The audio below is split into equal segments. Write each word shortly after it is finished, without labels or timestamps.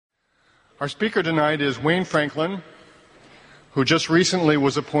Our speaker tonight is Wayne Franklin, who just recently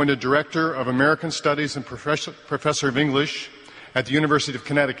was appointed Director of American Studies and Professor of English at the University of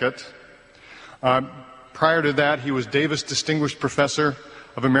Connecticut. Prior to that, he was Davis Distinguished Professor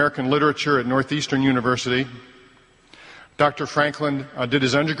of American Literature at Northeastern University. Dr. Franklin did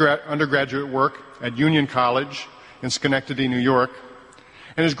his undergraduate work at Union College in Schenectady, New York,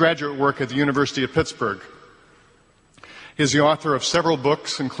 and his graduate work at the University of Pittsburgh. He is the author of several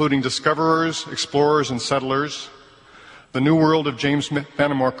books, including Discoverers, Explorers, and Settlers, The New World of James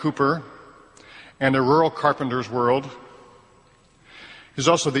Fenimore Cooper, and A Rural Carpenter's World. He's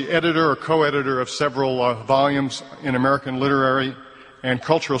also the editor or co-editor of several volumes in American literary and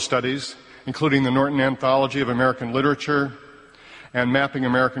cultural studies, including the Norton Anthology of American Literature and Mapping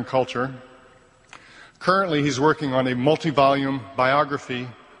American Culture. Currently, he's working on a multi-volume biography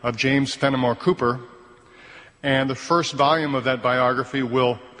of James Fenimore Cooper, and the first volume of that biography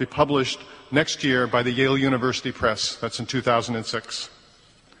will be published next year by the Yale University Press. That's in 2006.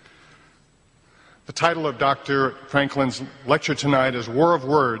 The title of Dr. Franklin's lecture tonight is War of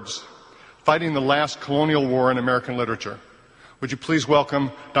Words, Fighting the Last Colonial War in American Literature. Would you please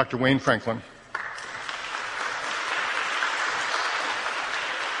welcome Dr. Wayne Franklin?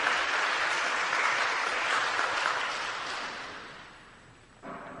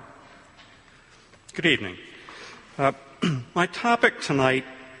 Good evening. My topic tonight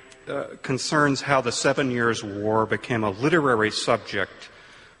concerns how the 7 Years' War became a literary subject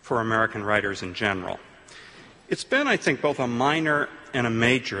for American writers in general. It's been, I think, both a minor and a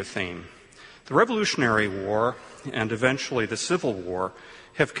major theme. The Revolutionary War and eventually the Civil War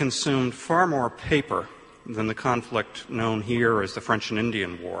have consumed far more paper than the conflict known here as the French and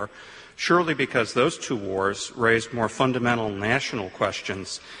Indian War, surely because those two wars raised more fundamental national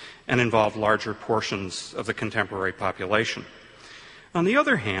questions and involved larger portions of the contemporary population. On the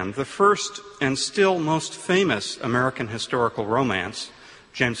other hand, the first and still most famous American historical romance,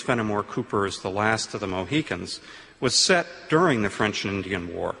 James Fenimore Cooper's The Last of the Mohicans, was set during the French and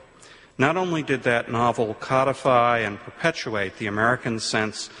Indian War. Not only did that novel codify and perpetuate the American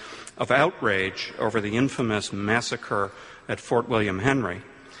sense of outrage over the infamous massacre at Fort William Henry,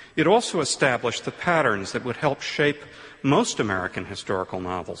 it also established the patterns that would help shape most American historical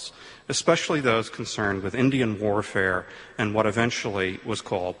novels, especially those concerned with Indian warfare and what eventually was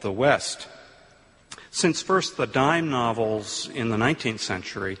called the West. Since first the dime novels in the 19th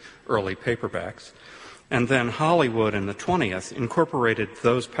century, early paperbacks, and then Hollywood in the 20th incorporated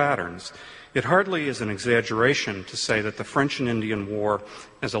those patterns, it hardly is an exaggeration to say that the French and Indian War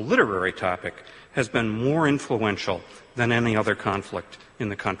as a literary topic has been more influential than any other conflict in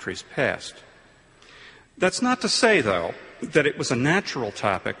the country's past. That's not to say, though, that it was a natural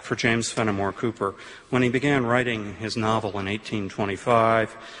topic for James Fenimore Cooper when he began writing his novel in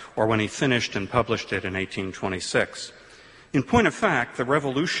 1825 or when he finished and published it in 1826. In point of fact, the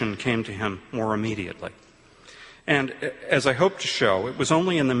Revolution came to him more immediately. And as I hope to show, it was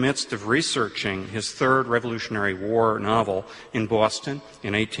only in the midst of researching his third Revolutionary War novel in Boston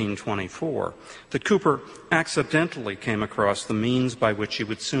in 1824 that Cooper accidentally came across the means by which he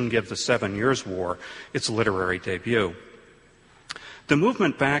would soon give the 7 Years' War its literary debut. The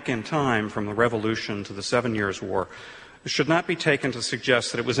movement back in time from the Revolution to the 7 Years' War should not be taken to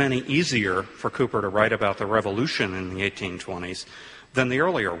suggest that it was any easier for Cooper to write about the Revolution in the 1820s than the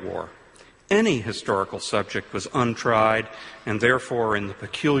earlier war. Any historical subject was untried and therefore, in the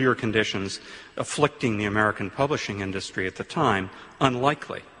peculiar conditions afflicting the American publishing industry at the time,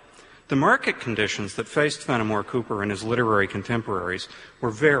 unlikely. The market conditions that faced Fenimore Cooper and his literary contemporaries were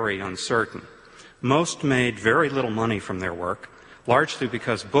very uncertain. Most made very little money from their work, largely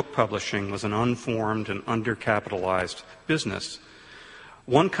because book publishing was an unformed and undercapitalized business.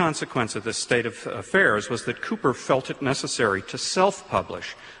 One consequence of this state of affairs was that Cooper felt it necessary to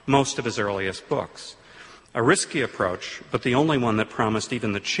self-publish most of his earliest books. A risky approach, but the only one that promised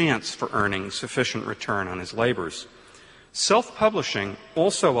even the chance for earning sufficient return on his labors. Self-publishing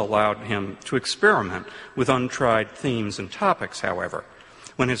also allowed him to experiment with untried themes and topics, however.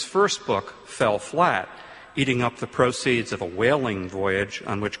 When his first book fell flat, eating up the proceeds of a whaling voyage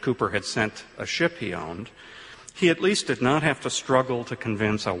on which Cooper had sent a ship he owned, he at least did not have to struggle to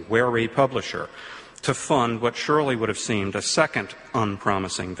convince a wary publisher to fund what surely would have seemed a second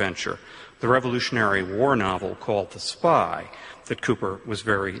unpromising venture, the Revolutionary War novel called The Spy, that Cooper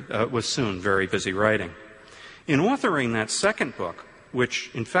was soon very busy writing. In authoring that second book,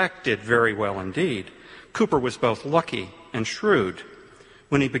 which in fact did very well indeed, Cooper was both lucky and shrewd.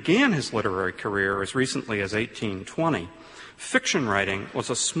 When he began his literary career as recently as 1820, fiction writing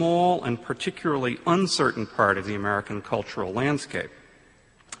was a small and particularly uncertain part of the American cultural landscape.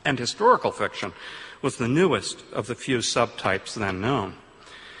 and historical fiction was the newest of the few subtypes then known.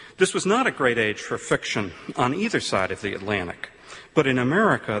 This was not a great age for fiction on either side of the Atlantic, but in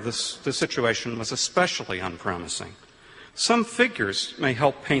America the situation was especially unpromising. Some figures may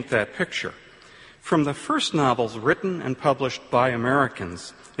help paint that picture. From the first novels written and published by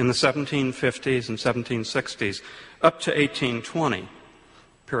Americans in the 1750s and 1760s up to 1820,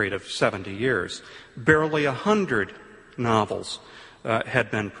 period of 70 years, barely 100 novels had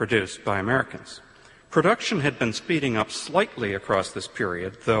been produced by Americans. Production had been speeding up slightly across this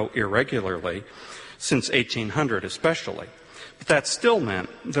period, though irregularly, since 1800 especially. But that still meant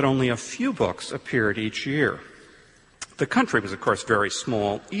that only a few books appeared each year. The country was, of course, very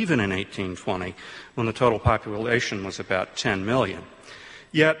small, even in 1820, when the total population was about 10 million.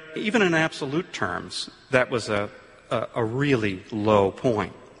 Yet, even in absolute terms, that was a really low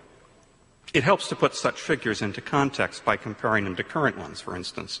point. It helps to put such figures into context by comparing them to current ones, for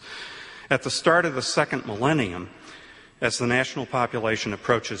instance. At the start of the second millennium, as the national population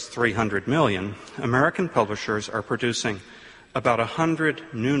approaches 300 million, American publishers are producing about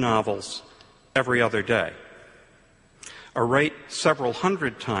 100 new novels every other day, a rate several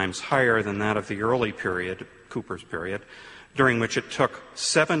hundred times higher than that of the early period, Cooper's period, during which it took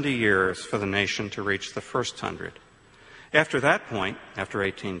 70 years for the nation to reach the first 100. After that point, after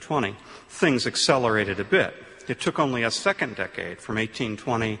 1820, things accelerated a bit. It took only a second decade, from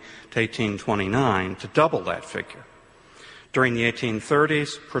 1820 to 1829, to double that figure. During the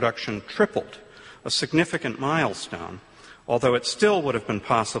 1830s, production tripled, a significant milestone, although it still would have been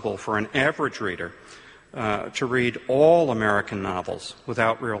possible for an average reader to read all American novels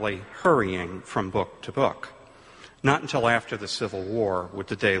without really hurrying from book to book. Not until after the Civil War would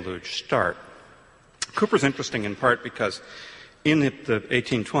the deluge start. Cooper's interesting in part because in the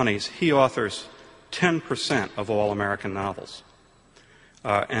 1820s, he authors 10% of all American novels.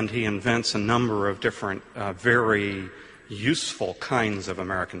 And he invents a number of different, very useful kinds of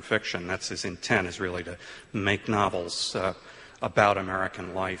American fiction. That's his intent, is really to make novels about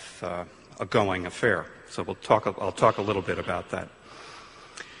American life a going affair. So I'll talk a little bit about that.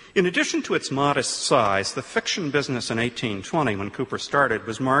 In addition to its modest size, the fiction business in 1820, when Cooper started,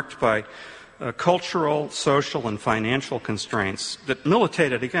 was marked by cultural, social, and financial constraints that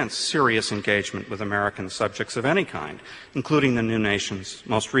militated against serious engagement with American subjects of any kind, including the new nation's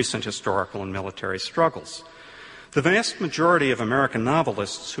most recent historical and military struggles. The vast majority of American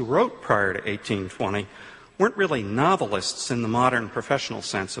novelists who wrote prior to 1820 weren't really novelists in the modern professional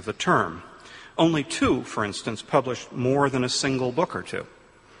sense of the term. Only two, for instance, published more than a single book or two,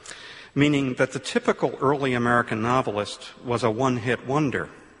 meaning that the typical early American novelist was a one-hit wonder,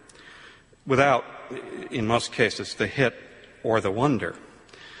 without, in most cases, the hit or the wonder.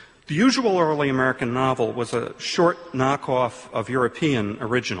 The usual early American novel was a short knockoff of European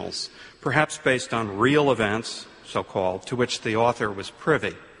originals, perhaps based on real events, so-called, to which the author was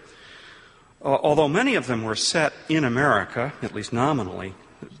privy. Although many of them were set in America, at least nominally,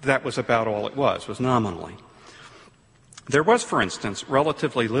 that was about all it was nominally. There was, for instance,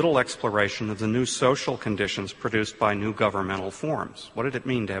 relatively little exploration of the new social conditions produced by new governmental forms. What did it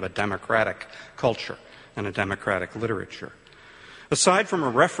mean to have a democratic culture and a democratic literature? Aside from a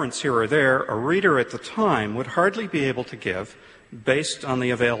reference here or there, a reader at the time would hardly be able to give, based on the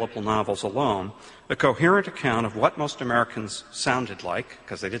available novels alone, a coherent account of what most Americans sounded like,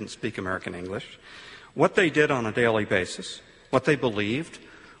 because they didn't speak American English, what they did on a daily basis, what they believed,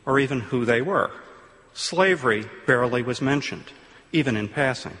 or even who they were. Slavery barely was mentioned, even in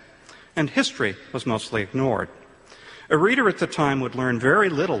passing, and history was mostly ignored. A reader at the time would learn very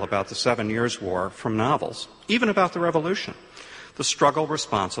little about the 7 Years' War from novels, even about the Revolution, the struggle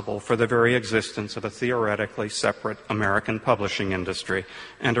responsible for the very existence of a theoretically separate American publishing industry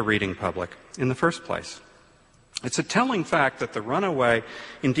and a reading public in the first place. It's a telling fact that the runaway,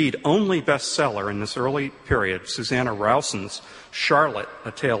 indeed only bestseller in this early period, Susanna Rowson's Charlotte,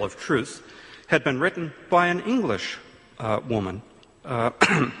 A Tale of Truth, had been written by an English woman, by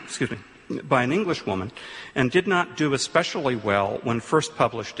an English woman, and did not do especially well when first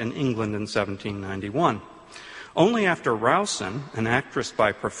published in England in 1791. Only after Rowson, an actress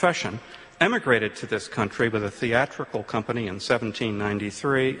by profession, emigrated to this country with a theatrical company in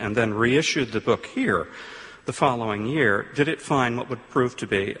 1793 and then reissued the book here the following year, did it find what would prove to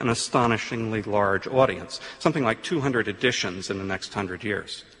be an astonishingly large audience, something like 200 editions in the next 100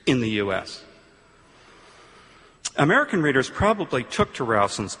 years in the U.S. American readers probably took to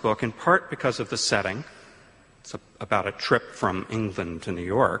Rowson's book in part because of the setting. It's about a trip from England to New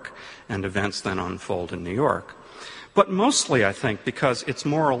York, and events then unfold in New York. but mostly, I think, because its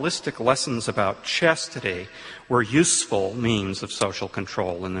moralistic lessons about chastity were useful means of social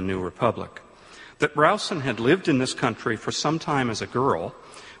control in the new republic. That Rowson had lived in this country for some time as a girl,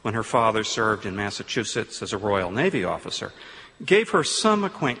 when her father served in Massachusetts as a Royal Navy officer, gave her some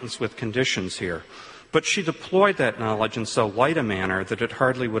acquaintance with conditions here, but she deployed that knowledge in so light a manner that it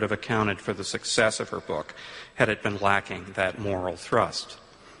hardly would have accounted for the success of her book had it been lacking that moral thrust.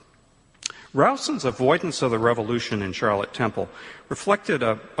 Rowson's avoidance of the Revolution in Charlotte Temple reflected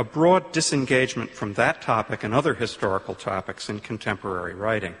a broad disengagement from that topic and other historical topics in contemporary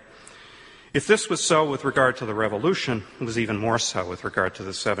writing. If this was so with regard to the Revolution, it was even more so with regard to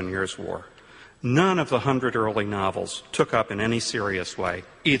the 7 Years' War. None of the 100 early novels took up in any serious way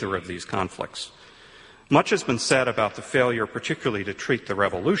either of these conflicts. Much has been said about the failure particularly to treat the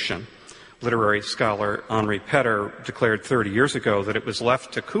Revolution. Literary scholar Henri Petter declared 30 years ago that it was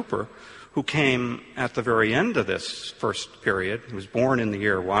left to Cooper, who came at the very end of this first period. He was born in the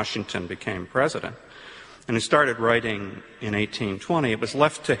year Washington became president, and he started writing in 1820. It was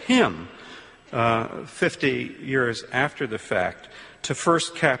left to him 50 years after the fact to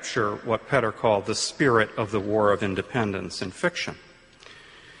first capture what Petter called the spirit of the War of Independence in fiction.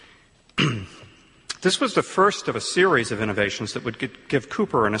 This was the first of a series of innovations that would give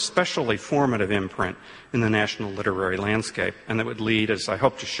Cooper an especially formative imprint in the national literary landscape, and that would lead, as I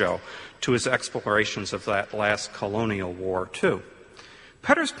hope to show, to his explorations of that last colonial war, too.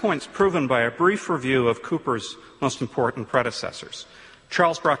 Petter's point's proven by a brief review of Cooper's most important predecessors.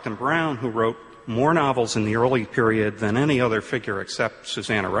 Charles Brockden Brown, who wrote more novels in the early period than any other figure except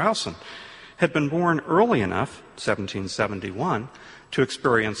Susanna Rowson, had been born early enough, 1771, to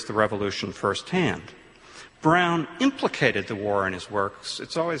experience the Revolution firsthand. Brown implicated the war in his works.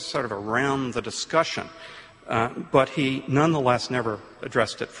 It's always sort of around the discussion, but he nonetheless never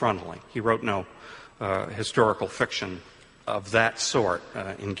addressed it frontally. He wrote no historical fiction of that sort,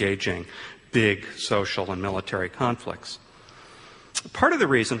 engaging big social and military conflicts. Part of the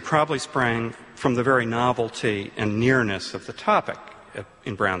reason probably sprang from the very novelty and nearness of the topic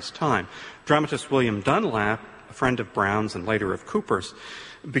in Brown's time. Dramatist William Dunlap, a friend of Brown's and later of Cooper's,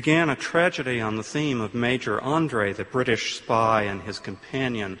 began a tragedy on the theme of Major Andre, the British spy, and his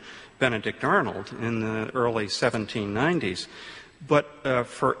companion Benedict Arnold in the early 1790s, but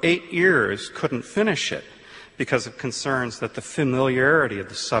for 8 years couldn't finish it because of concerns that the familiarity of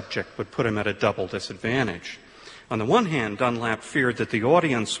the subject would put him at a double disadvantage. On the one hand, Dunlap feared that the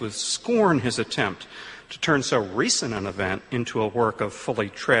audience would scorn his attempt to turn so recent an event into a work of fully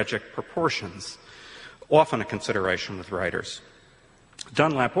tragic proportions, often a consideration with writers.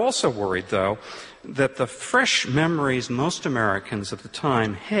 Dunlap also worried, though, that the fresh memories most Americans at the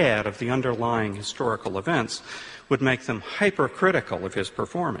time had of the underlying historical events would make them hypercritical of his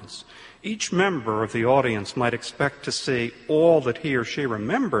performance. Each member of the audience might expect to see all that he or she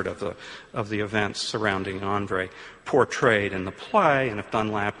remembered of the events surrounding Andre portrayed in the play, and if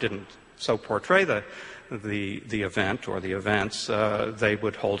Dunlap didn't so portray the event or the events, they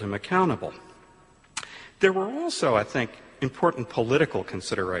would hold him accountable. There were also, I think, important political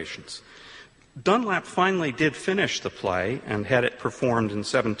considerations. Dunlap finally did finish the play and had it performed in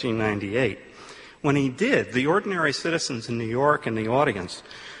 1798. When he did, the ordinary citizens in New York and the audience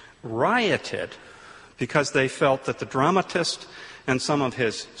rioted because they felt that the dramatist and some of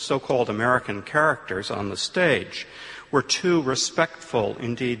his so-called American characters on the stage were too respectful,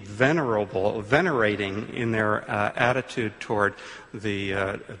 indeed venerating in their attitude toward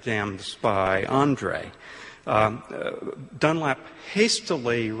the damned spy, Andre. Dunlap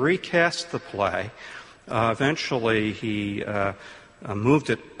hastily recast the play. Eventually, he moved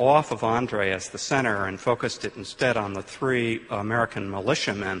it off of Andre as the center and focused it instead on the 3 American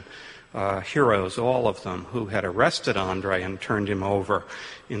militiamen, heroes, all of them, who had arrested Andre and turned him over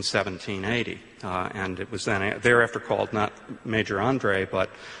in 1780. And it was then thereafter called not Major Andre, but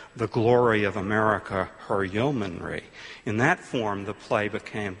The Glory of America, Her Yeomanry. In that form, the play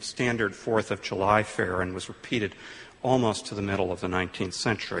became standard 4th of July fare and was repeated almost to the middle of the 19th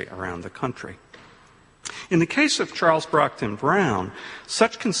century around the country. In the case of Charles Brockden Brown,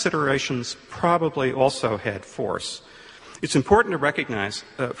 such considerations probably also had force. It's important to recognize,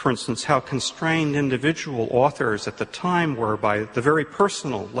 for instance, how constrained individual authors at the time were by the very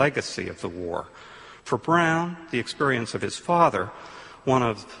personal legacy of the war. For Brown, the experience of his father, one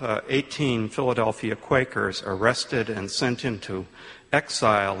of 18 Philadelphia Quakers arrested and sent into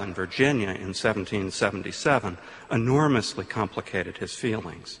exile in Virginia in 1777, enormously complicated his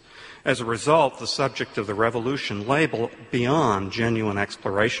feelings. As a result, the subject of the Revolution lay beyond genuine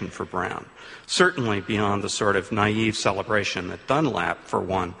exploration for Brown, certainly beyond the sort of naive celebration that Dunlap, for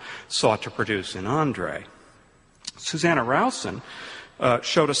one, sought to produce in Andre. Susanna Rowson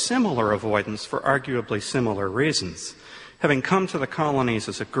showed a similar avoidance for arguably similar reasons. Having come to the colonies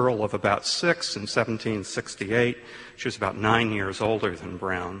as a girl of about 6 in 1768, she was about 9 years older than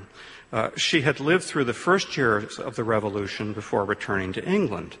Brown. She had lived through the first years of the Revolution before returning to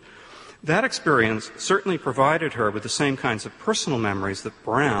England. That experience certainly provided her with the same kinds of personal memories that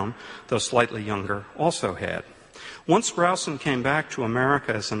Brown, though slightly younger, also had. Once Rowson came back to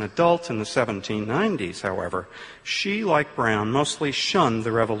America as an adult in the 1790s, however, she, like Brown, mostly shunned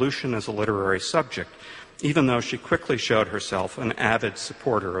the Revolution as a literary subject, even though she quickly showed herself an avid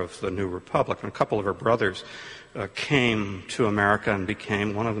supporter of the new republic. And a couple of her brothers came to America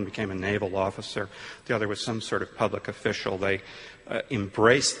and one of them became a naval officer, the other was some sort of public official. They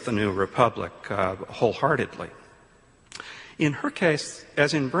embraced the new republic wholeheartedly. In her case,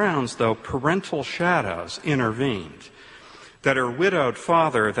 as in Brown's, though, parental shadows intervened. That her widowed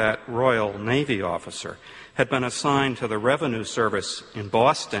father, that Royal Navy officer, had been assigned to the Revenue Service in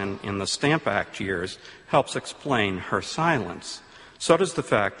Boston in the Stamp Act years helps explain her silence. So does the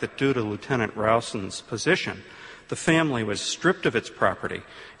fact that due to Lieutenant Rowson's position, the family was stripped of its property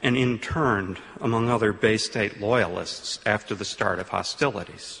and interned among other Bay State loyalists after the start of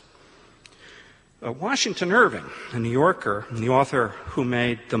hostilities. Washington Irving, a New Yorker, and the author who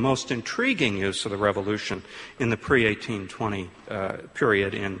made the most intriguing use of the Revolution in the pre-1820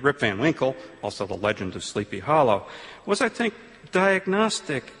 period in Rip Van Winkle, also The Legend of Sleepy Hollow, was, I think,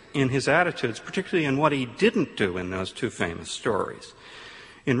 diagnostic in his attitudes, particularly in what he didn't do in those two famous stories.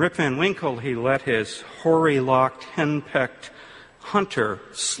 In Rip Van Winkle, he let his hoary-locked, henpecked hunter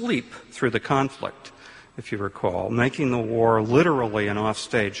sleep through the conflict, if you recall, making the war literally an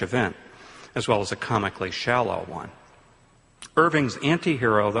offstage event, as well as a comically shallow one. Irving's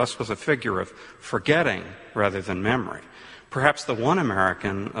anti-hero thus was a figure of forgetting rather than memory, perhaps the one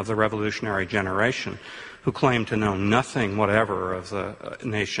American of the revolutionary generation who claimed to know nothing whatever of the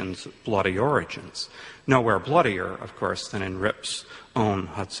nation's bloody origins. Nowhere bloodier, of course, than in Rip's own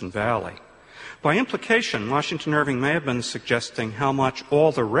Hudson Valley. By implication, Washington Irving may have been suggesting how much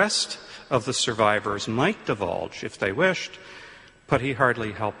all the rest of the survivors might divulge if they wished, but he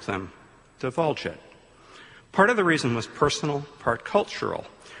hardly helped them divulge it. Part of the reason was personal, part cultural.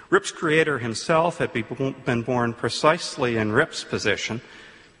 Rip's creator himself had been born precisely in Rip's position,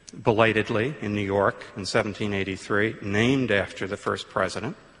 belatedly in New York in 1783, named after the first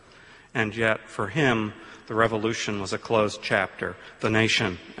president, and yet for him the revolution was a closed chapter, the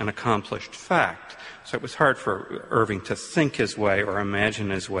nation an accomplished fact. So it was hard for Irving to think his way or imagine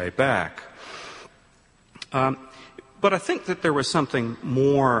his way back. But I think that there was something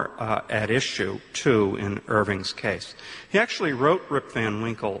more at issue, too, in Irving's case. He actually wrote Rip Van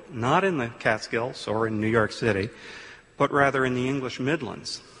Winkle not in the Catskills or in New York City, but rather in the English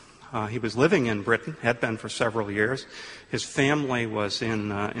Midlands. He was living in Britain, had been for several years. His family was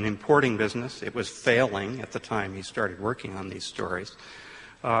in an importing business. It was failing at the time he started working on these stories.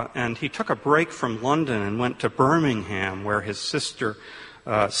 And he took a break from London and went to Birmingham, where his sister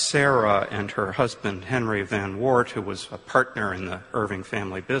Sarah and her husband Henry Van Wart, who was a partner in the Irving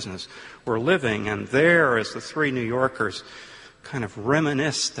family business, were living. And there, as the three New Yorkers kind of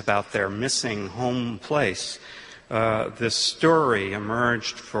reminisced about their missing home place, this story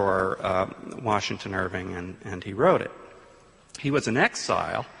emerged for Washington Irving, and he wrote it. He was in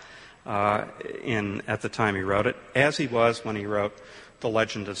exile at the time he wrote it, as he was when he wrote The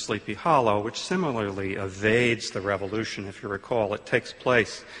Legend of Sleepy Hollow, which similarly evades the revolution. If you recall, it takes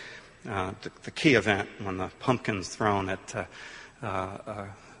place, the key event when the pumpkin's thrown at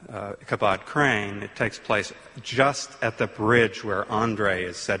Ichabod Crane, it takes place just at the bridge where Andre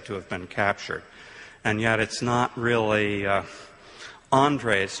is said to have been captured. And yet it's not really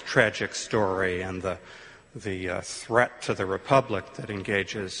Andre's tragic story and the threat to the Republic that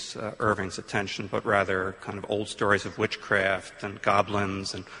engages Irving's attention, but rather kind of old stories of witchcraft and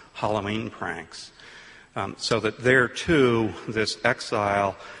goblins and Halloween pranks. So that there, too, this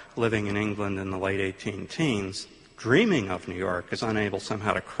exile living in England in the late 18-teens, dreaming of New York, is unable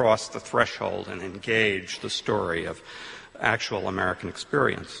somehow to cross the threshold and engage the story of actual American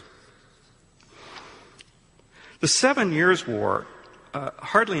experience. The 7 Years' War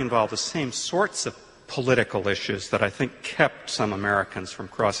hardly involved the same sorts of political issues that I think kept some Americans from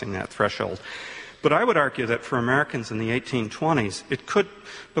crossing that threshold. But I would argue that for Americans in the 1820s, it could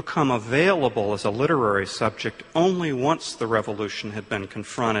become available as a literary subject only once the revolution had been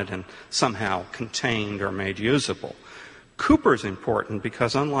confronted and somehow contained or made usable. Cooper's important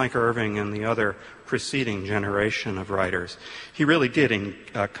because, unlike Irving and the other preceding generation of writers, he really did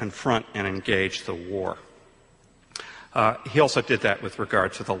confront and engage the war. He also did that with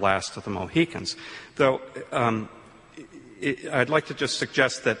regard to the last of the Mohicans, though I'd like to just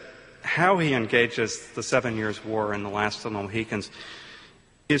suggest that how he engages the 7 Years' War in The Last of the Mohicans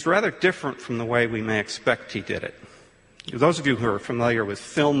is rather different from the way we may expect he did it. Those of you who are familiar with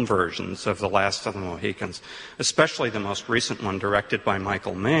film versions of The Last of the Mohicans, especially the most recent one directed by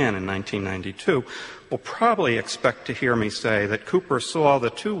Michael Mann in 1992, will probably expect to hear me say that Cooper saw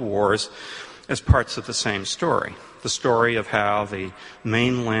the two wars as parts of the same story. The story of how the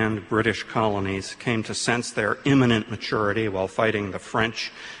mainland British colonies came to sense their imminent maturity while fighting the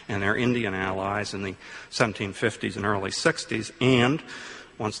French and their Indian allies in the 1750s and early 60s, and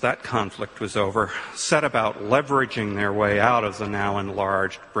once that conflict was over, set about leveraging their way out of the now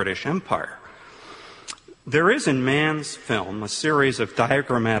enlarged British Empire. There is in Mann's film a series of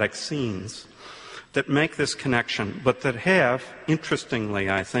diagrammatic scenes that make this connection, but that have, interestingly,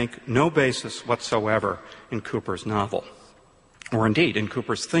 I think, no basis whatsoever in Cooper's novel, or indeed in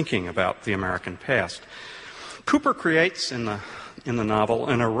Cooper's thinking about the American past. Cooper creates in the novel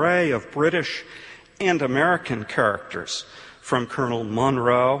an array of British and American characters, from Colonel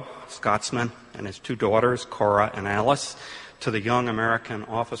Monroe, Scotsman, and his two daughters, Cora and Alice, to the young American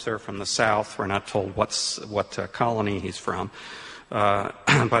officer from the South, we're not told what colony he's from, by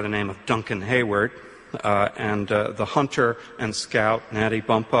the name of Duncan Hayward, and the hunter and scout Natty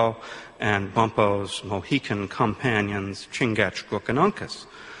Bumppo, and Bumppo's Mohican companions Chingachgook and Uncas.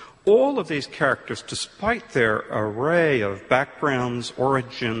 All of these characters, despite their array of backgrounds,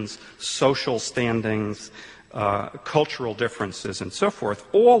 origins, social standings, cultural differences, and so forth,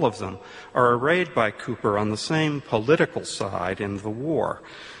 all of them are arrayed by Cooper on the same political side in the war,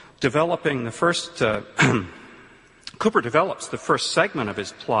 developing the first Cooper develops the first segment of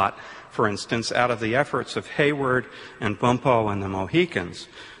his plot, for instance, out of the efforts of Hayward and Bumppo and the Mohicans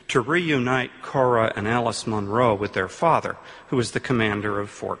to reunite Cora and Alice Monroe with their father, who was the commander of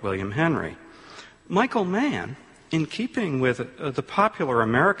Fort William Henry. Michael Mann, in keeping with the popular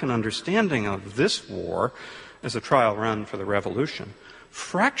American understanding of this war as a trial run for the Revolution,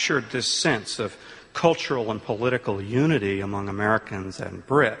 fractured this sense of cultural and political unity among Americans and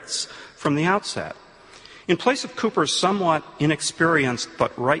Brits from the outset. In place of Cooper's somewhat inexperienced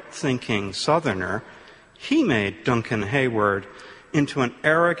but right-thinking Southerner, he made Duncan Hayward into an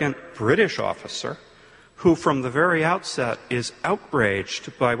arrogant British officer who from the very outset is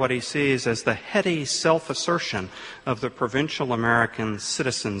outraged by what he sees as the heady self-assertion of the provincial American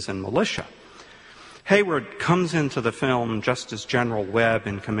citizens and militia. Hayward comes into the film just as General Webb,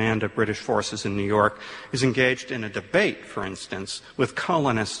 in command of British forces in New York, is engaged in a debate, for instance, with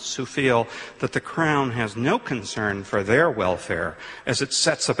colonists who feel that the Crown has no concern for their welfare as it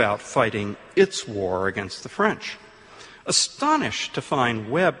sets about fighting its war against the French. Astonished to find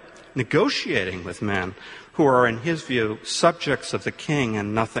Webb negotiating with men who are, in his view, subjects of the king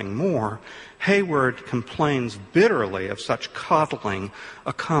and nothing more, Hayward complains bitterly of such coddling,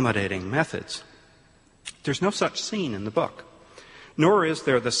 accommodating methods. There's no such scene in the book, nor is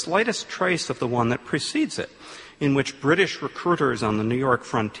there the slightest trace of the one that precedes it, in which British recruiters on the New York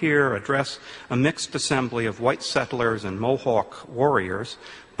frontier address a mixed assembly of white settlers and Mohawk warriors,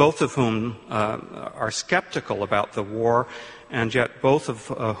 both of whom are skeptical about the war, and yet both of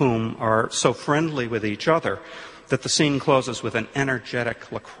whom are so friendly with each other that the scene closes with an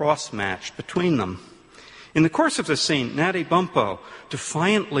energetic lacrosse match between them. In the course of the scene, Natty Bumppo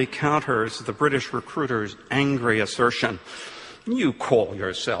defiantly counters the British recruiter's angry assertion, "You call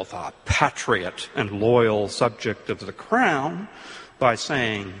yourself a patriot and loyal subject of the Crown," by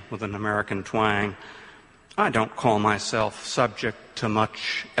saying, with an American twang, "I don't call myself subject to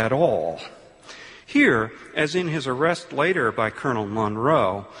much at all." Here, as in his arrest later by Colonel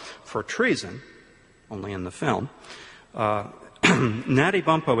Monroe for treason, only in the film, Natty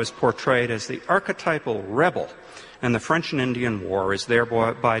Bumppo is portrayed as the archetypal rebel, and the French and Indian War is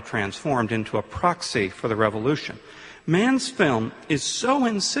thereby transformed into a proxy for the Revolution. Mann's film is so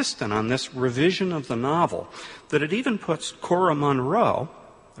insistent on this revision of the novel that it even puts Cora Monroe,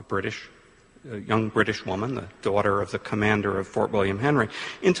 a young British woman, the daughter of the commander of Fort William Henry,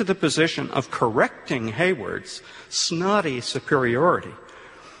 into the position of correcting Hayward's snotty superiority.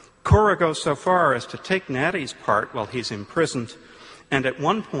 Cora goes so far as to take Natty's part while he's imprisoned, and at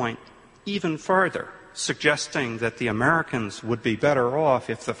one point even farther, suggesting that the Americans would be better off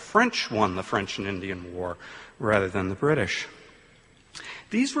if the French won the French and Indian War rather than the British.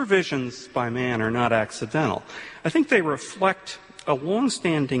 These revisions by Mann are not accidental. I think they reflect a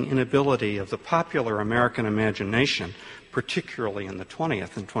long-standing inability of the popular American imagination, particularly in the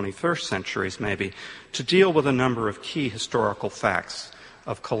 20th and 21st centuries maybe, to deal with a number of key historical facts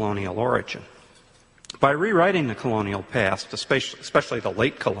of colonial origin. By rewriting the colonial past, especially the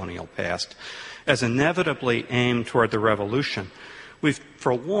late colonial past, as inevitably aimed toward the revolution, we've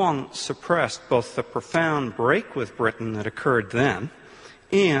for long suppressed both the profound break with Britain that occurred then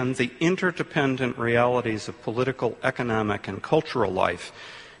and the interdependent realities of political, economic, and cultural life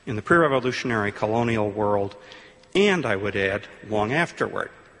in the pre-revolutionary colonial world, and, I would add, long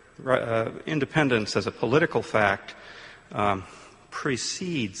afterward. Independence as a political fact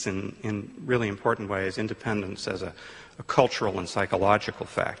precedes, in really important ways, independence as a cultural and psychological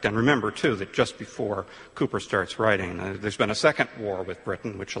fact. And remember, too, that just before Cooper starts writing, there's been a second war with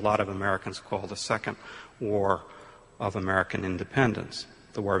Britain, which a lot of Americans call the Second War of American Independence,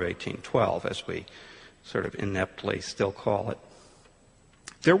 the War of 1812, as we sort of ineptly still call it.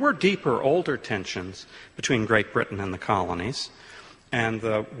 There were deeper, older tensions between Great Britain and the colonies, and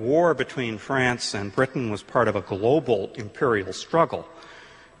the war between France and Britain was part of a global imperial struggle.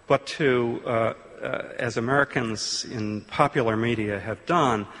 But to as Americans in popular media have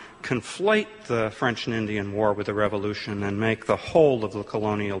done, conflate the French and Indian War with the Revolution and make the whole of the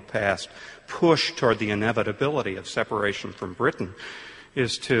colonial past push toward the inevitability of separation from Britain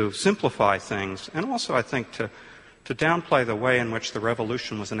is to simplify things, and also, I think, to downplay the way in which the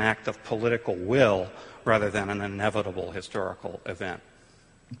Revolution was an act of political will rather than an inevitable historical event.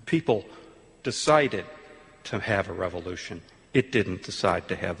 People decided to have a revolution. It didn't decide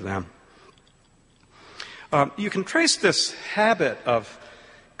to have them. You can trace this habit of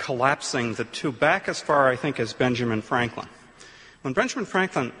collapsing the two back as far, I think, as Benjamin Franklin. When Benjamin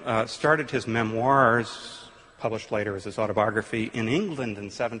Franklin started his memoirs, published later as his autobiography, in England in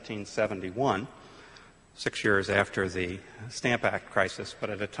 1771, 6 years after the Stamp Act crisis, but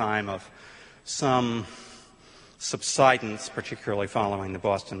at a time of some subsidence, particularly following the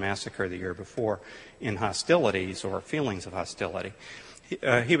Boston Massacre the year before, in hostilities or feelings of hostility.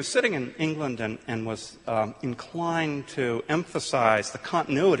 He was sitting in England and was inclined to emphasize the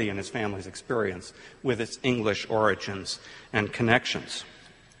continuity in his family's experience with its English origins and connections.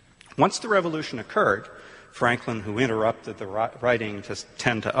 Once the revolution occurred, Franklin, who interrupted the writing to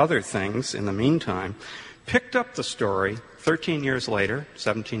tend to other things in the meantime, picked up the story 13 years later,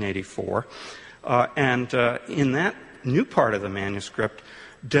 1784, and in that new part of the manuscript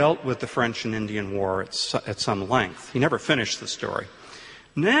dealt with the French and Indian War at some length. He never finished the story.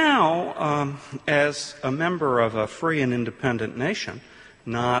 Now, as a member of a free and independent nation,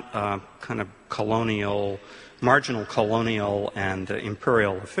 not a kind of colonial, marginal colonial and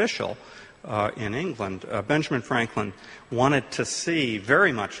imperial official in England, Benjamin Franklin wanted to see,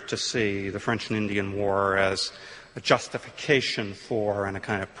 very much to see, the French and Indian War as a justification for and a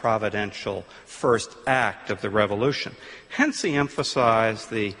kind of providential first act of the revolution. Hence, he emphasized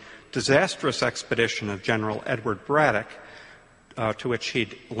the disastrous expedition of General Edward Braddock, to which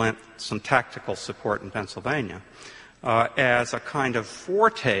he'd lent some tactical support in Pennsylvania, as a kind of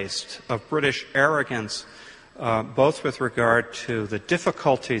foretaste of British arrogance, both with regard to the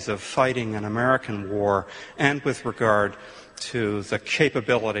difficulties of fighting an American war and with regard to the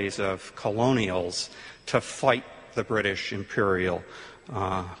capabilities of colonials to fight the British imperial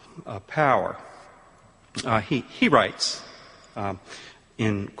power. He writes,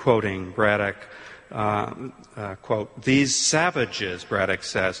 in quoting Braddock, quote, "These savages," Braddock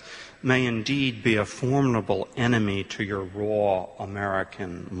says, "may indeed be a formidable enemy to your raw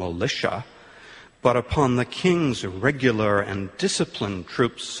American militia, but upon the King's regular and disciplined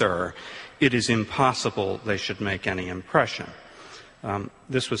troops, sir, it is impossible they should make any impression."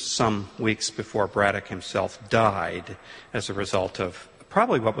 This was some weeks before Braddock himself died as a result of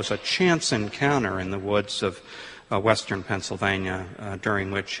probably what was a chance encounter in the woods of western Pennsylvania,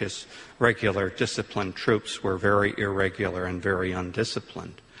 during which his regular disciplined troops were very irregular and very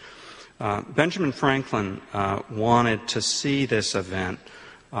undisciplined. Benjamin Franklin wanted to see this event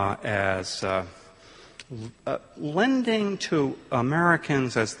as lending to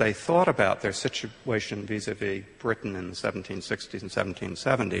Americans, as they thought about their situation vis-a-vis Britain in the 1760s and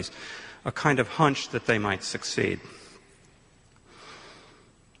 1770s, a kind of hunch that they might succeed.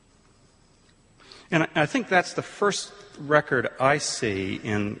 And I think that's the first record I see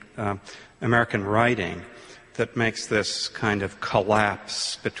in American writing that makes this kind of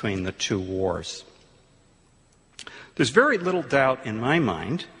collapse between the two wars. There's very little doubt in my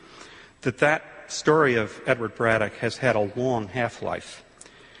mind that that story of Edward Braddock has had a long half-life.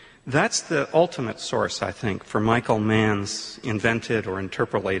 That's the ultimate source, I think, for Michael Mann's invented or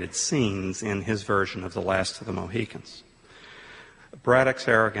interpolated scenes in his version of The Last of the Mohicans. Braddock's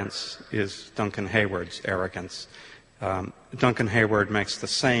arrogance is Duncan Hayward's arrogance. Duncan Hayward makes the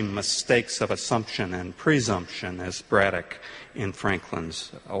same mistakes of assumption and presumption as Braddock in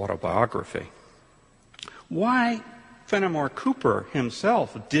Franklin's autobiography. Why Fenimore Cooper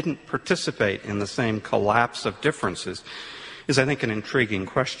himself didn't participate in the same collapse of differences is, I think, an intriguing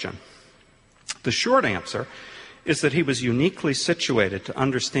question. The short answer is that he was uniquely situated to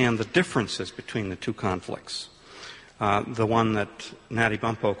understand the differences between the two conflicts, the one that Natty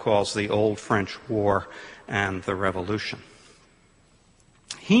Bumppo calls the Old French War and the Revolution.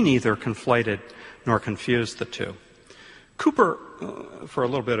 He neither conflated nor confused the two. Cooper, for a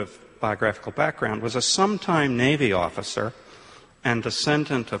little bit of biographical background, was a sometime Navy officer and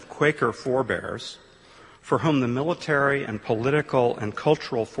descendant of Quaker forebears for whom the military and political and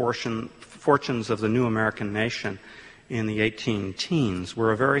cultural fortunes of the new American nation in the 18-teens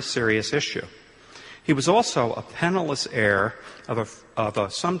were a very serious issue. He was also a penniless heir of a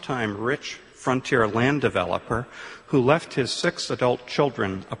sometime rich frontier land developer who left his 6 adult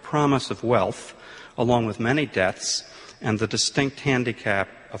children a promise of wealth, along with many debts and the distinct handicap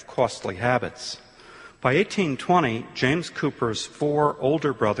of costly habits. By 1820, James Cooper's 4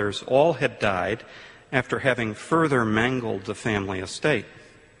 older brothers all had died after having further mangled the family estate.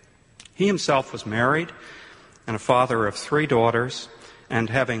 He himself was married and a father of 3 daughters, and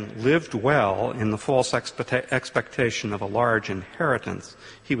having lived well in the false expectation of a large inheritance,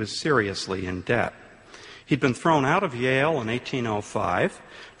 he was seriously in debt. He'd been thrown out of Yale in 1805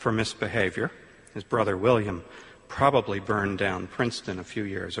 for misbehavior. His brother William probably burned down Princeton a few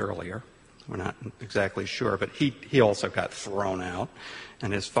years earlier. We're not exactly sure, but he also got thrown out,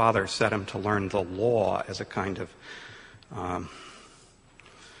 and his father set him to learn the law as a kind of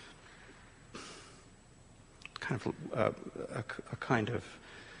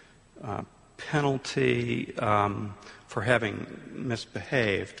penalty for having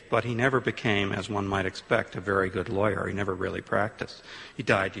misbehaved, but he never became, as one might expect, a very good lawyer. He never really practiced. He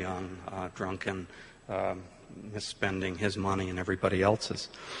died young, drunken, misspending his money and everybody else's.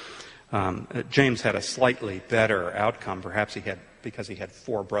 James had a slightly better outcome, perhaps because he had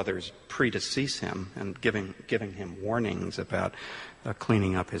 4 brothers predecease him and giving him warnings about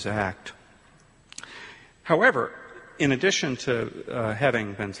cleaning up his act. However, in addition to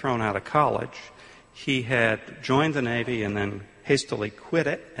having been thrown out of college, he had joined the Navy and then hastily quit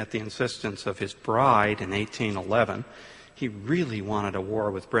it at the insistence of his bride in 1811. He really wanted a war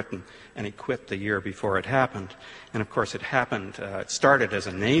with Britain, and he quit the year before it happened. And of course it happened, it started as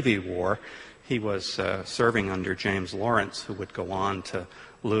a Navy war. He was serving under James Lawrence, who would go on to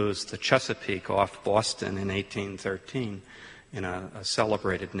lose the Chesapeake off Boston in 1813 in a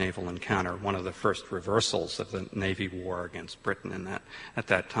celebrated naval encounter, one of the first reversals of the Navy war against Britain at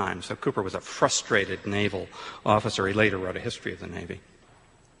that time. So Cooper was a frustrated naval officer. He later wrote a history of the Navy.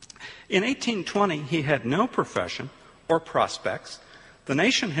 In 1820, he had no profession or prospects. The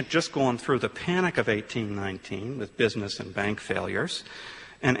nation had just gone through the panic of 1819 with business and bank failures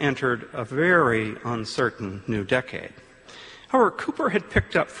and entered a very uncertain new decade. However, Cooper had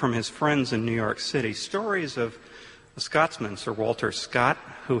picked up from his friends in New York City stories of a Scotsman, Sir Walter Scott,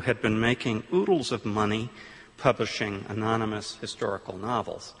 who had been making oodles of money publishing anonymous historical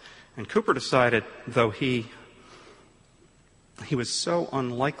novels. And Cooper decided, though he was so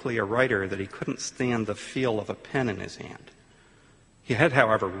unlikely a writer that he couldn't stand the feel of a pen in his hand. He had,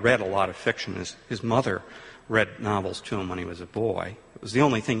 however, read a lot of fiction. His mother read novels to him when he was a boy. It was the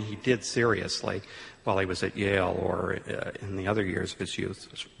only thing he did seriously while he was at Yale or in the other years of his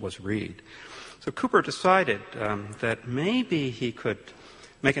youth was read. So Cooper decided that maybe he could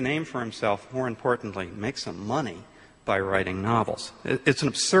make a name for himself, more importantly, make some money by writing novels. It's an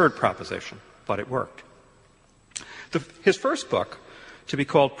absurd proposition, but it worked. His first book, to be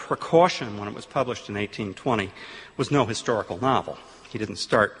called Precaution when it was published in 1820, was no historical novel. He didn't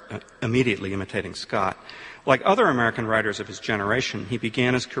start immediately imitating Scott. Like other American writers of his generation, he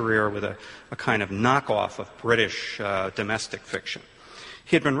began his career with a kind of knockoff of British domestic fiction.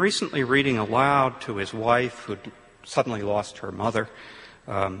 He had been recently reading aloud to his wife, who'd suddenly lost her mother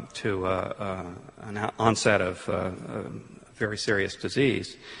to an onset of a very serious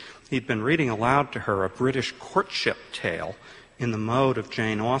disease. He'd been reading aloud to her a British courtship tale in the mode of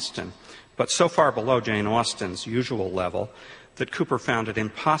Jane Austen, but so far below Jane Austen's usual level that Cooper found it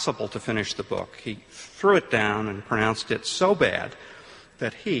impossible to finish the book. He threw it down and pronounced it so bad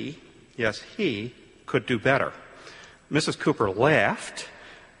that he could do better. Mrs. Cooper laughed,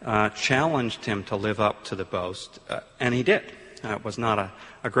 challenged him to live up to the boast, and he did. It was not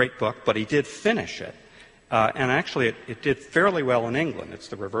a great book, but he did finish it. And actually, it did fairly well in England. It's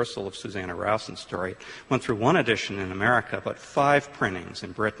the reversal of Susanna Rowson's story. It went through 1 edition in America, but 5 printings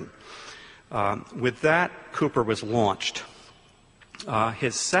in Britain. With that, Cooper was launched.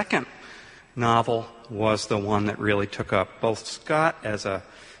 His second novel was the one that really took up both Scott as a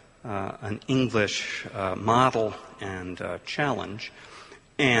an English model and challenge,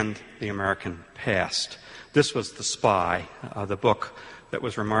 and the American past. This was The Spy, the book that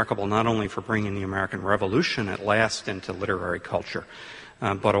was remarkable not only for bringing the American Revolution at last into literary culture,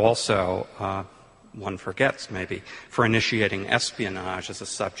 but also, one forgets maybe, for initiating espionage as a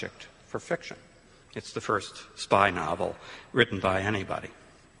subject for fiction. It's the first spy novel written by anybody.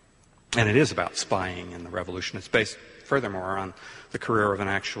 And it is about spying in the Revolution. It's based, furthermore, on the career of an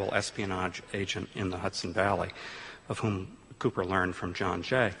actual espionage agent in the Hudson Valley, of whom Cooper learned from John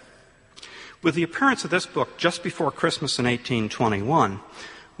Jay. With the appearance of this book just before Christmas in 1821,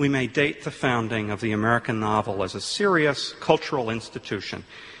 we may date the founding of the American novel as a serious cultural institution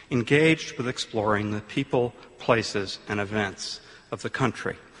engaged with exploring the people, places, and events of the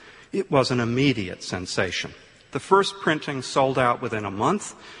country. It was an immediate sensation. The first printing sold out within a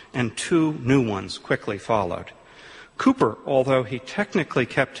month, and 2 new ones quickly followed. Cooper, although he technically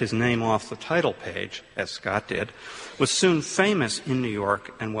kept his name off the title page, as Scott did, was soon famous in New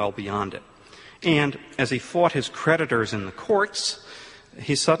York and well beyond it. And as he fought his creditors in the courts,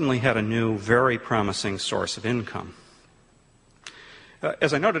 he suddenly had a new, very promising source of income.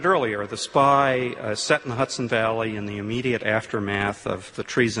 As I noted earlier, The Spy, set in the Hudson Valley in the immediate aftermath of the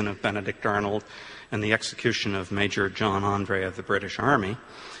treason of Benedict Arnold and the execution of Major John Andre of the British Army,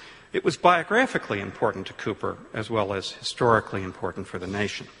 it was biographically important to Cooper as well as historically important for the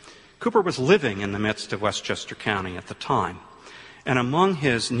nation. Cooper was living in the midst of Westchester County at the time, and among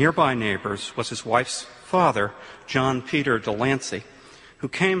his nearby neighbors was his wife's father, John Peter Delancey, who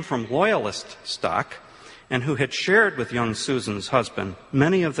came from Loyalist stock and who had shared with young Susan's husband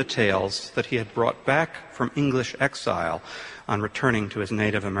many of the tales that he had brought back from English exile on returning to his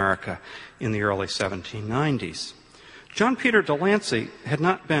native America in the early 1790s. John Peter Delancey had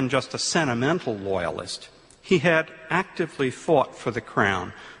not been just a sentimental Loyalist. He had actively fought for the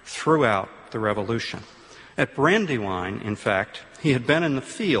crown throughout the Revolution. At Brandywine, in fact, he had been in the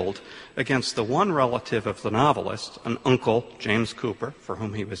field against the one relative of the novelist, an uncle, James Cooper, for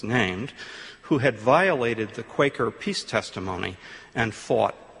whom he was named, who had violated the Quaker peace testimony and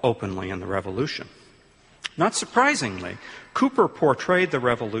fought openly in the Revolution. Not surprisingly, Cooper portrayed the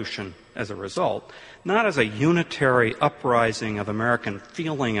Revolution, as a result, not as a unitary uprising of American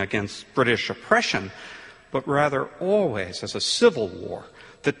feeling against British oppression, but rather always as a civil war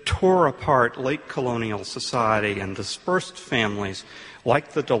that tore apart late colonial society and dispersed families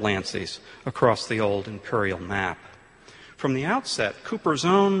like the Delanceys across the old imperial map. From the outset, Cooper's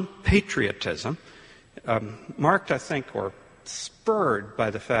own patriotism, marked, I think, or spurred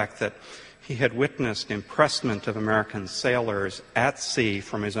by the fact that he had witnessed impressment of American sailors at sea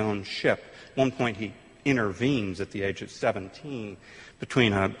from his own ship. At one point, he intervenes at the age of 17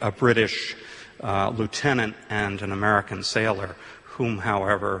 between a British lieutenant and an American sailor, whom,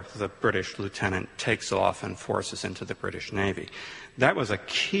 however, the British lieutenant takes off and forces into the British Navy. That was a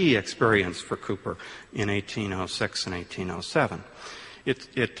key experience for Cooper in 1806 and 1807.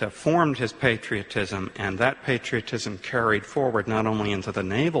 It formed his patriotism, and that patriotism carried forward not only into the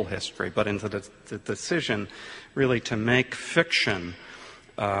naval history, but into the decision really to make fiction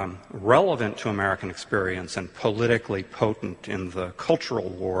relevant to American experience and politically potent in the cultural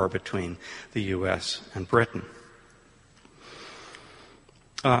war between the U.S. and Britain.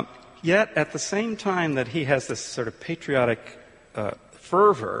 Yet, at the same time that he has this sort of patriotic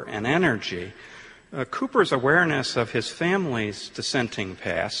fervor and energy, Cooper's awareness of his family's dissenting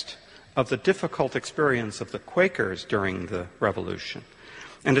past, of the difficult experience of the Quakers during the Revolution,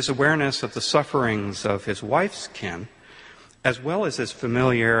 and his awareness of the sufferings of his wife's kin, as well as his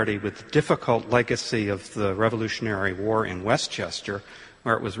familiarity with the difficult legacy of the Revolutionary War in Westchester,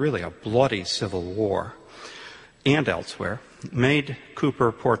 where it was really a bloody civil war, and elsewhere, made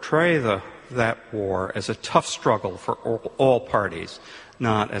Cooper portray that war as a tough struggle for all parties,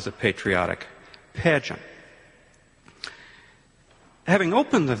 not as a patriotic pageant. Having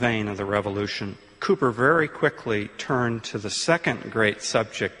opened the vein of the Revolution, Cooper very quickly turned to the second great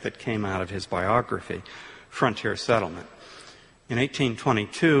subject that came out of his biography, frontier settlement. In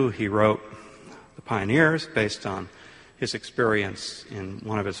 1822, he wrote The Pioneers, based on his experience in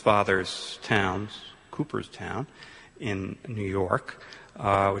one of his father's towns, Cooper's town, in New York,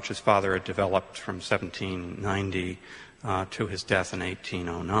 which his father had developed from 1790 to his death in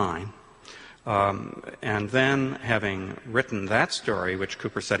 1809. And then, having written that story, which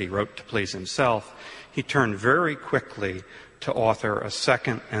Cooper said he wrote to please himself, he turned very quickly to author a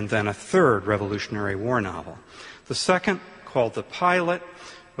second and then a third Revolutionary War novel. The second, called The Pilot,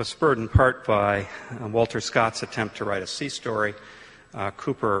 was spurred in part by Walter Scott's attempt to write a sea story.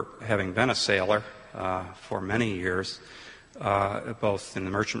 Cooper, having been a sailor for many years, both in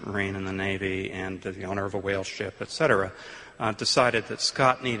the Merchant Marine and the Navy, and the owner of a whale ship, etc., decided that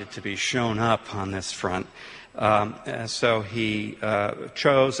Scott needed to be shown up on this front. So he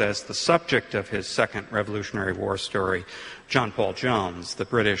chose as the subject of his second Revolutionary War story John Paul Jones, the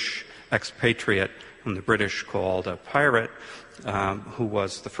British expatriate whom the British called a pirate, who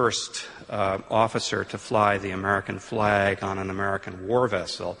was the first officer to fly the American flag on an American war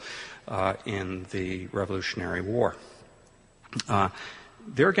vessel in the Revolutionary War.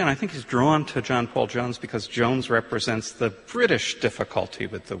 There again, I think he's drawn to John Paul Jones because Jones represents the British difficulty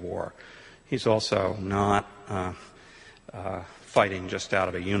with the war. He's also not fighting just out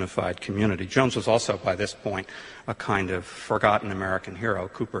of a unified community. Jones was also, by this point, a kind of forgotten American hero.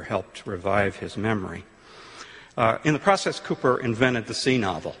 Cooper helped revive his memory. In the process, Cooper invented the sea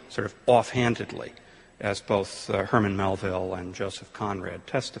novel, sort of offhandedly, as both Herman Melville and Joseph Conrad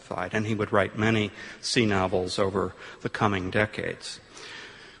testified, and he would write many sea novels over the coming decades.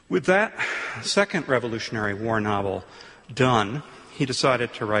 With that second Revolutionary War novel done, he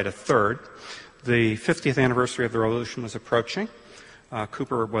decided to write a third. The 50th anniversary of the Revolution was approaching.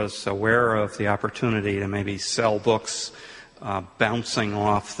 Cooper was aware of the opportunity to maybe sell books bouncing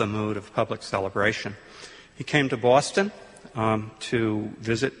off the mood of public celebration. He came to Boston to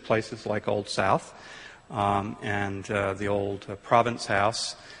visit places like Old South and the old Province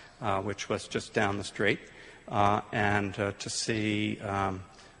House, which was just down the street, and to see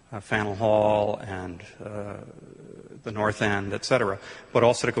Faneuil Hall and the North End, etc., but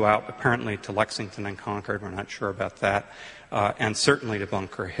also to go out apparently to Lexington and Concord, we're not sure about that, and certainly to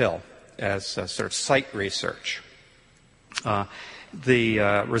Bunker Hill as sort of site research.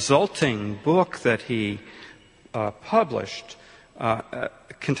 The resulting book that he published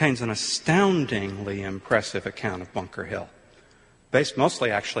contains an astoundingly impressive account of Bunker Hill, based mostly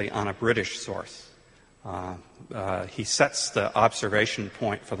actually on a British source. He sets the observation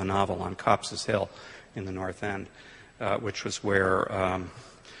point for the novel on Copps's Hill in the North End, which was where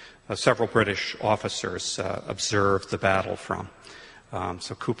several British officers observed the battle from.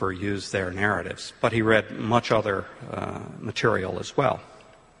 So Cooper used their narratives, but he read much other material as well.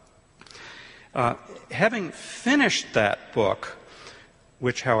 Having finished that book,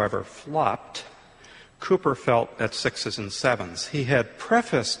 which, however, flopped, Cooper felt at sixes and sevens. He had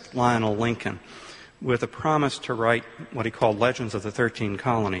prefaced Lionel Lincoln with a promise to write what he called Legends of the 13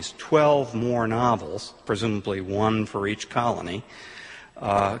 Colonies, 12 more novels, presumably one for each colony,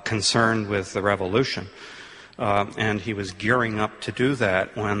 concerned with the Revolution. And he was gearing up to do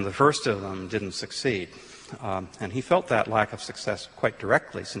that when the first of them didn't succeed. And he felt that lack of success quite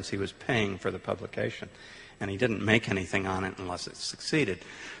directly since he was paying for the publication. And he didn't make anything on it unless it succeeded.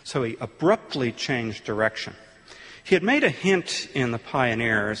 So he abruptly changed direction. He had made a hint in The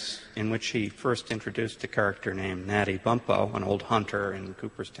Pioneers, in which he first introduced a character named Natty Bumppo, an old hunter in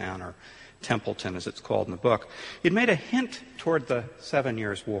Cooperstown, or Templeton as it's called in the book. He'd made a hint toward the 7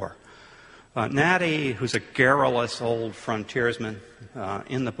 Years' War. Natty, who's a garrulous old frontiersman,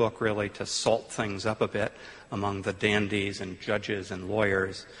 in the book really to salt things up a bit among the dandies and judges and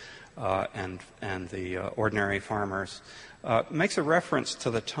lawyers and the ordinary farmers, makes a reference to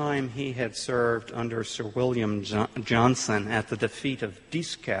the time he had served under Sir William Johnson at the defeat of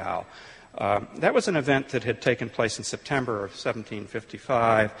Dieskau. That was an event that had taken place in September of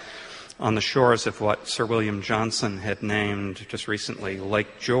 1755 on the shores of what Sir William Johnson had named just recently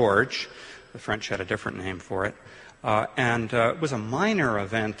Lake George. The French had a different name for it. And it was a minor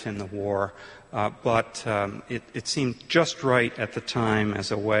event in the war, but it seemed just right at the time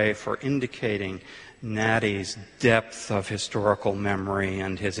as a way for indicating Natty's depth of historical memory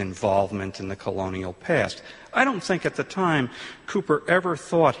and his involvement in the colonial past. I don't think at the time Cooper ever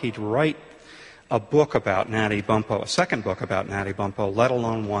thought he'd write a book about Natty Bumppo, a second book about Natty Bumppo, let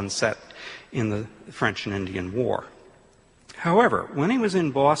alone one set in the French and Indian War. However, when he was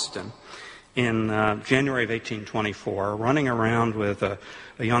in Boston in January of 1824, running around with a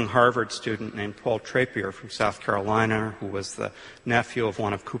young Harvard student named Paul Trapier from South Carolina, who was the nephew of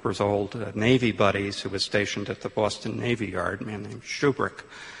one of Cooper's old Navy buddies who was stationed at the Boston Navy Yard, a man named Shubrick,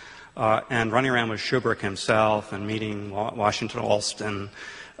 and running around with Shubrick himself and meeting Washington Allston,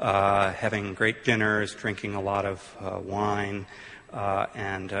 having great dinners, drinking a lot of wine,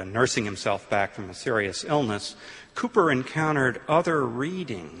 and nursing himself back from a serious illness, Cooper encountered other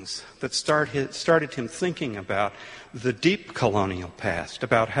readings that started him thinking about the deep colonial past,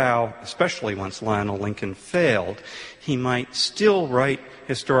 about how, especially once Lionel Lincoln failed, he might still write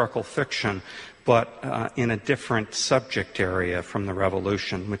historical fiction, but in a different subject area from the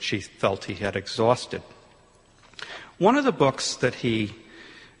Revolution, which he felt he had exhausted. One of the books that he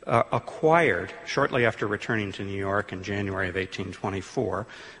acquired shortly after returning to New York in January of 1824.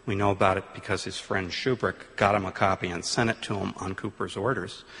 We know about it because his friend Shubrick got him a copy and sent it to him on Cooper's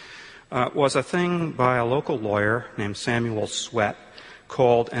orders, was a thing by a local lawyer named Samuel Swett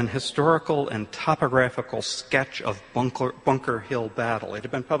called An Historical and Topographical Sketch of Bunker Hill Battle. It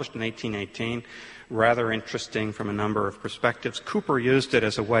had been published in 1818, rather interesting from a number of perspectives. Cooper used it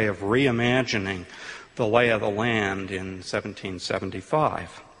as a way of reimagining the lay of the land in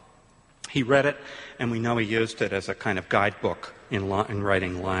 1775. He read it, and we know he used it as a kind of guidebook in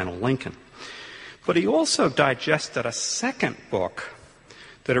writing Lionel Lincoln. But he also digested a second book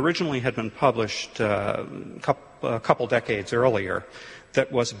that originally had been published a couple decades earlier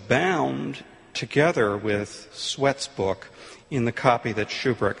that was bound together with Swett's book in the copy that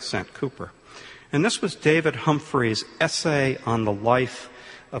Shubrick sent Cooper. And this was David Humphrey's essay on the life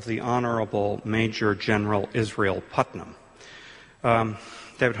of the Honorable Major General Israel Putnam.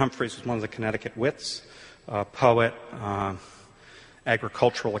 David Humphreys was one of the Connecticut wits, poet,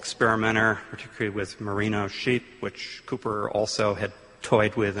 agricultural experimenter, particularly with merino sheep, which Cooper also had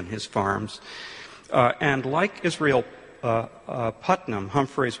toyed with in his farms. And like Israel Putnam,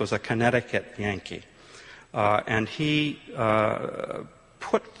 Humphreys was a Connecticut Yankee. And he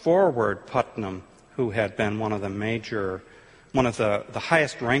put forward Putnam, who had been one of the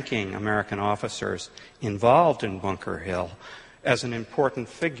highest-ranking American officers involved in Bunker Hill, as an important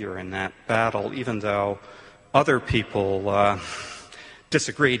figure in that battle, even though other people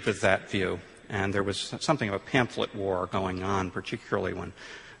disagreed with that view. And there was something of a pamphlet war going on, particularly when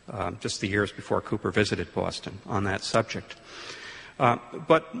just the years before Cooper visited Boston on that subject.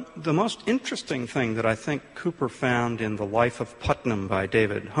 But the most interesting thing that I think Cooper found in The Life of Putnam by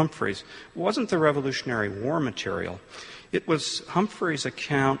David Humphreys wasn't the Revolutionary War material. It was Humphreys'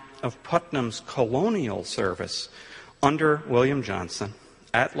 account of Putnam's colonial service under William Johnson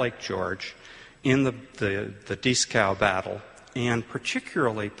at Lake George in the Dieskau battle, and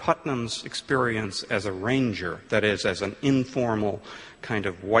particularly Putnam's experience as a ranger, that is, as an informal kind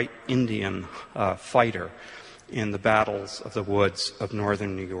of white Indian fighter in the battles of the woods of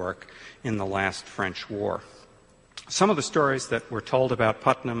northern New York in the last French War. Some of the stories that were told about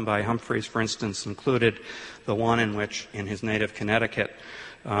Putnam by Humphreys, for instance, included the one in which, in his native Connecticut,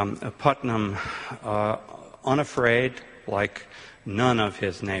 Putnam, unafraid, like none of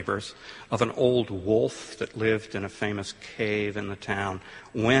his neighbors, of an old wolf that lived in a famous cave in the town,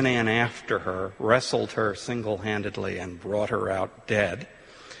 went in after her, wrestled her single-handedly, and brought her out dead.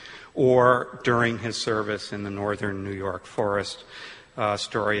 Or during his service in the northern New York forest, a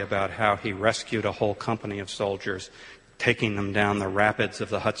story about how he rescued a whole company of soldiers, taking them down the rapids of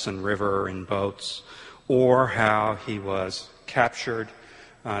the Hudson River in boats, or how he was captured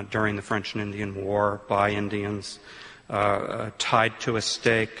during the French and Indian War by Indians, tied to a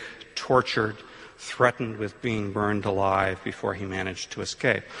stake, tortured, threatened with being burned alive before he managed to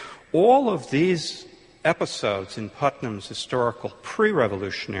escape. All of these episodes in Putnam's historical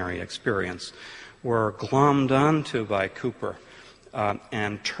pre-revolutionary experience were glommed onto by Cooper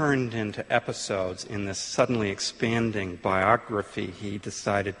and turned into episodes in this suddenly expanding biography he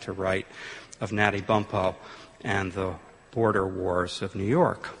decided to write of Natty Bumppo and the border wars of New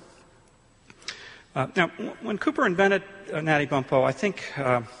York. Now, when Cooper invented Natty Bumppo, I think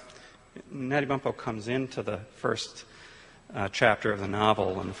Natty Bumppo comes into the first chapter of the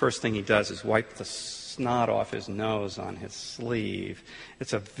novel, and the first thing he does is wipe the snot off his nose on his sleeve.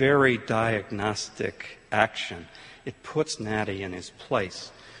 It's a very diagnostic action. It puts Natty in his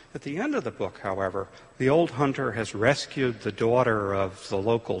place. At the end of the book, however, the old hunter has rescued the daughter of the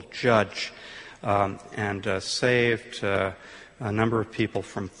local judge and saved a number of people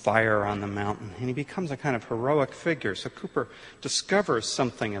from fire on the mountain, and he becomes a kind of heroic figure. So Cooper discovers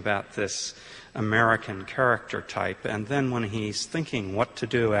something about this American character type, and then when he's thinking what to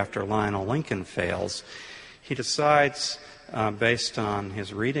do after Lionel Lincoln fails, he decides, based on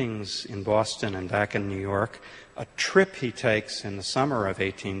his readings in Boston and back in New York, a trip he takes in the summer of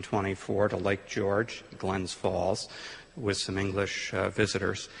 1824 to Lake George, Glens Falls, with some English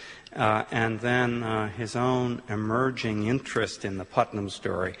visitors, and then his own emerging interest in the Putnam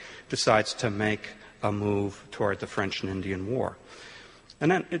story decides to make a move toward the French and Indian War.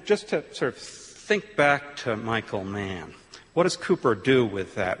 And then just to sort of think back to Michael Mann, what does Cooper do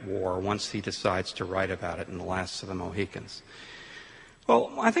with that war once he decides to write about it in The Last of the Mohicans?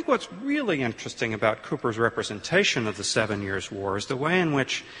 Well, I think what's really interesting about Cooper's representation of the 7 Years' War is the way in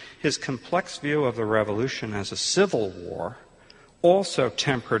which his complex view of the Revolution as a civil war also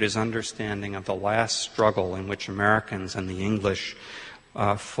tempered his understanding of the last struggle in which Americans and the English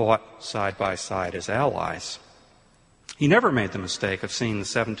fought side by side as allies. He never made the mistake of seeing the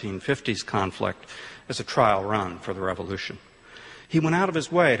 1750s conflict as a trial run for the Revolution. He went out of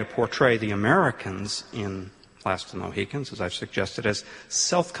his way to portray the Americans in Last of the Mohicans, as I've suggested, as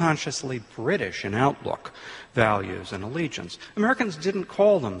self-consciously British in outlook, values, and allegiance. Americans didn't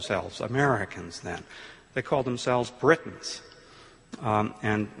call themselves Americans then. They called themselves Britons.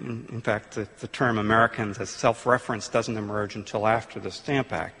 And in fact, the term Americans as self-reference doesn't emerge until after the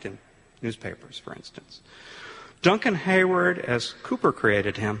Stamp Act in newspapers, for instance. Duncan Hayward, as Cooper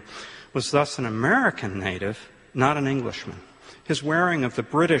created him, was thus an American native, not an Englishman. His wearing of the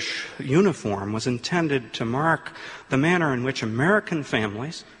British uniform was intended to mark the manner in which American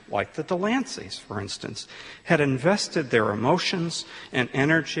families, like the Delanceys, for instance, had invested their emotions and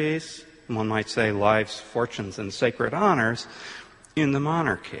energies, one might say lives, fortunes, and sacred honors, in the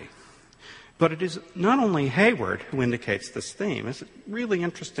monarchy. But it is not only Hayward who indicates this theme. It's a really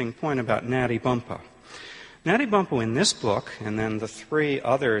interesting point about Natty Bumppo. Natty Bumppo in this book, and then the three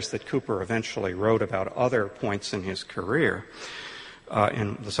others that Cooper eventually wrote about other points in his career,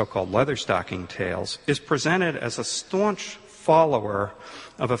 in the so-called Leatherstocking Tales, is presented as a staunch follower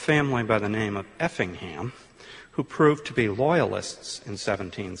of a family by the name of Effingham, who proved to be loyalists in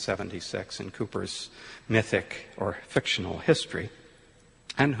 1776 in Cooper's mythic or fictional history,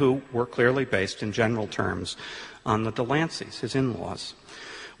 and who were clearly based in general terms on the Delanceys, his in-laws.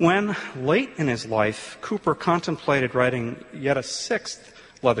 When, late in his life, Cooper contemplated writing yet a sixth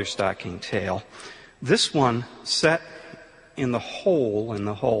Leatherstocking tale, this one set in the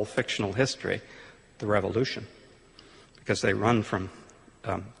whole fictional history, the Revolution, because they run from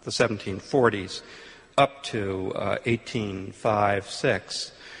the 1740s up to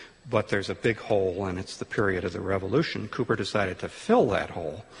 1805-6, but there's a big hole, and it's the period of the Revolution. Cooper decided to fill that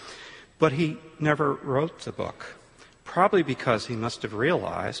hole, but he never wrote the book, probably because he must have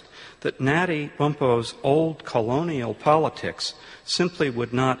realized that Natty Bumppo's old colonial politics simply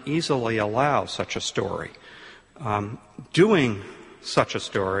would not easily allow such a story. Doing such a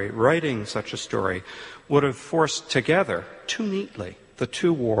story, writing such a story, would have forced together too neatly the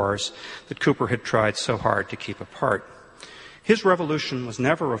two wars that Cooper had tried so hard to keep apart. His revolution was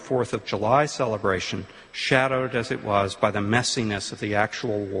never a 4th of July celebration, shadowed as it was by the messiness of the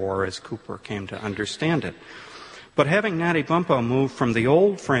actual war as Cooper came to understand it. But having Natty Bumppo move from the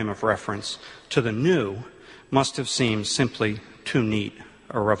old frame of reference to the new must have seemed simply too neat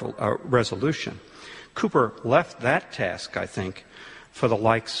a resolution. Cooper left that task, I think, for the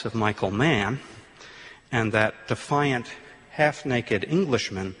likes of Michael Mann and that defiant, half-naked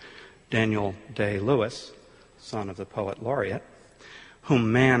Englishman, Daniel Day-Lewis, son of the poet laureate,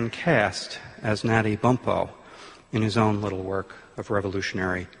 whom Mann cast as Natty Bumppo in his own little work of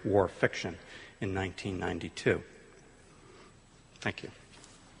revolutionary war fiction in 1992. Thank you.